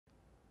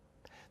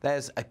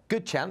there's a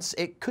good chance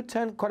it could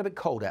turn quite a bit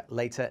colder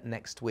later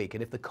next week.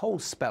 And if the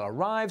cold spell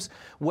arrives,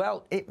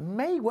 well, it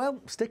may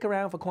well stick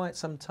around for quite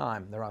some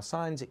time. There are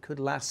signs it could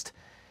last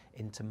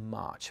into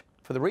March.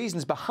 For the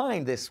reasons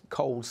behind this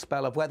cold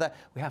spell of weather,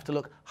 we have to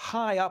look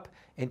high up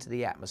into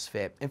the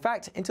atmosphere. In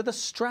fact, into the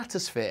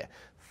stratosphere,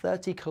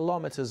 30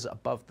 kilometers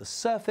above the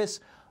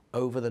surface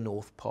over the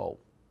North Pole.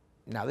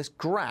 Now, this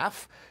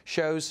graph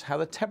shows how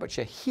the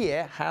temperature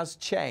here has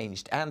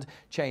changed, and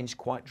changed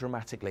quite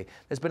dramatically.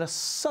 There's been a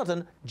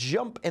sudden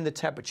jump in the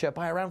temperature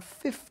by around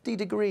 50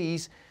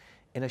 degrees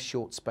in a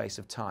short space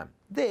of time.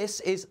 This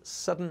is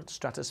sudden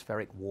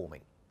stratospheric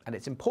warming. And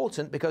it's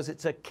important because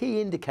it's a key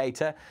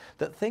indicator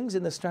that things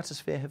in the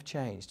stratosphere have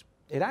changed.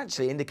 It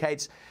actually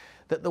indicates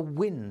that the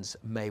winds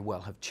may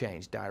well have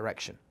changed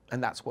direction.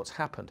 And that's what's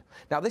happened.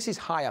 Now, this is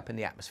high up in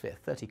the atmosphere,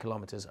 30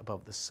 kilometers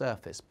above the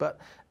surface. But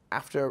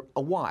after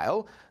a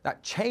while,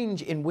 that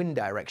change in wind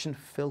direction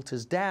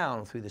filters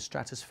down through the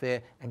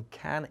stratosphere and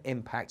can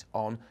impact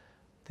on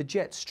the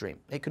jet stream.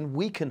 It can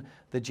weaken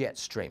the jet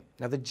stream.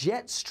 Now, the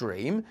jet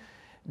stream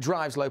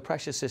drives low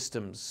pressure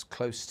systems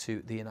close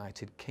to the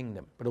United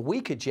Kingdom. But a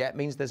weaker jet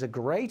means there's a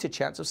greater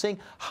chance of seeing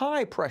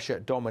high pressure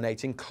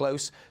dominating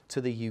close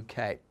to the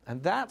UK.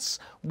 And that's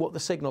what the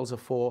signals are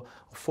for,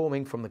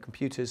 forming from the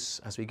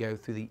computers as we go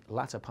through the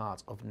latter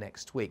part of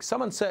next week.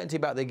 Some uncertainty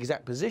about the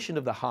exact position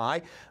of the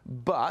high,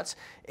 but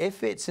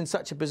if it's in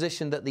such a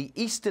position that the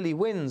easterly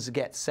winds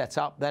get set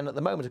up, then at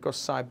the moment across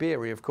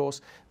Siberia, of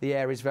course, the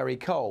air is very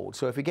cold.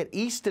 So if we get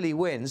easterly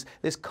winds,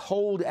 this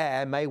cold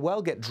air may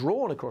well get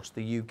drawn across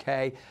the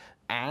UK,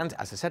 and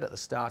as I said at the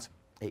start,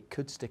 it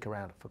could stick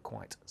around for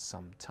quite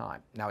some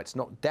time. Now, it's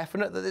not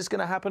definite that this is going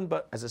to happen,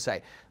 but as I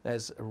say,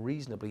 there's a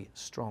reasonably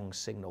strong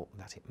signal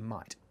that it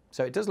might.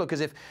 So it does look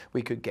as if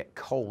we could get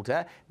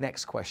colder.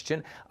 Next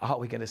question, are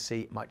we going to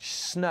see much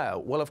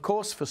snow? Well, of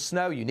course, for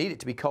snow, you need it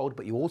to be cold,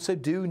 but you also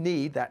do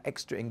need that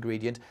extra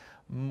ingredient,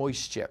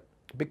 moisture.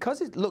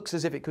 Because it looks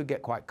as if it could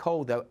get quite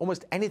cold, though,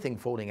 almost anything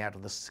falling out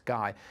of the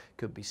sky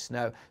could be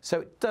snow.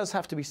 So it does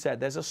have to be said,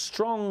 there's a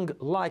strong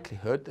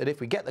likelihood that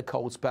if we get the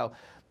cold spell,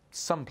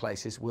 some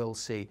places will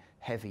see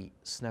heavy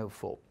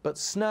snowfall. But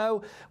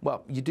snow,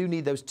 well, you do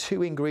need those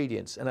two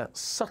ingredients, and a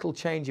subtle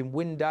change in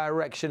wind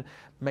direction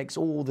makes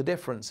all the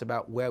difference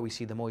about where we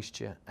see the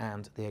moisture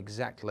and the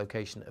exact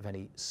location of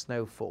any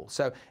snowfall.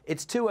 So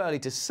it's too early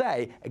to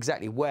say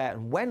exactly where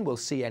and when we'll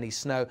see any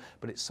snow,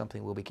 but it's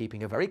something we'll be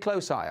keeping a very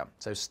close eye on.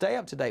 So stay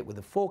up to date with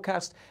the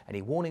forecast.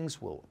 Any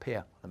warnings will appear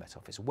on the Met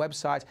Office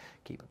website.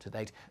 Keep up to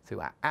date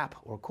through our app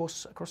or, of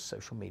course, across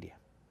social media.